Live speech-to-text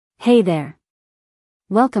Hey there.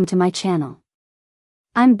 Welcome to my channel.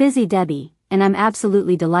 I'm Busy Debbie, and I'm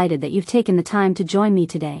absolutely delighted that you've taken the time to join me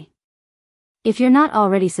today. If you're not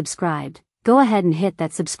already subscribed, go ahead and hit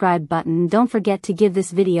that subscribe button and don't forget to give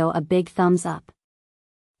this video a big thumbs up.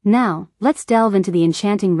 Now, let's delve into the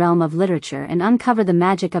enchanting realm of literature and uncover the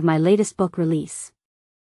magic of my latest book release.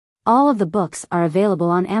 All of the books are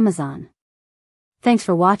available on Amazon. Thanks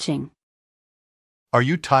for watching. Are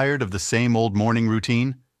you tired of the same old morning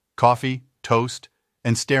routine? Coffee, toast,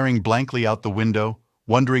 and staring blankly out the window,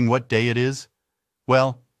 wondering what day it is?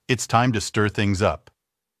 Well, it's time to stir things up.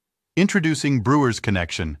 Introducing Brewers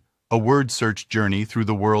Connection, a word search journey through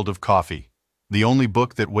the world of coffee. The only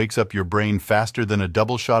book that wakes up your brain faster than a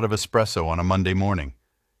double shot of espresso on a Monday morning.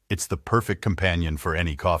 It's the perfect companion for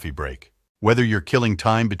any coffee break. Whether you're killing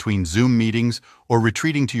time between Zoom meetings or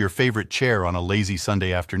retreating to your favorite chair on a lazy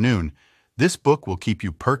Sunday afternoon, this book will keep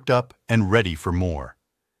you perked up and ready for more.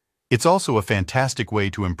 It's also a fantastic way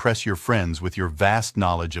to impress your friends with your vast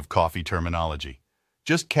knowledge of coffee terminology.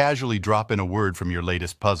 Just casually drop in a word from your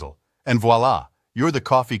latest puzzle, and voila, you're the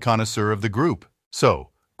coffee connoisseur of the group.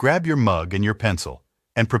 So, grab your mug and your pencil,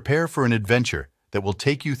 and prepare for an adventure that will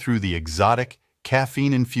take you through the exotic,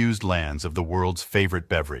 caffeine-infused lands of the world's favorite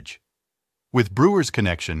beverage. With Brewers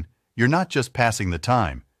Connection, you're not just passing the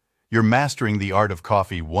time, you're mastering the art of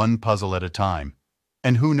coffee one puzzle at a time.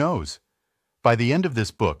 And who knows? By the end of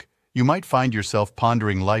this book, you might find yourself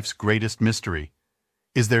pondering life's greatest mystery.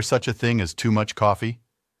 Is there such a thing as too much coffee?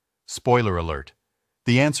 Spoiler alert.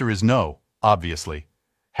 The answer is no, obviously.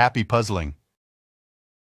 Happy puzzling.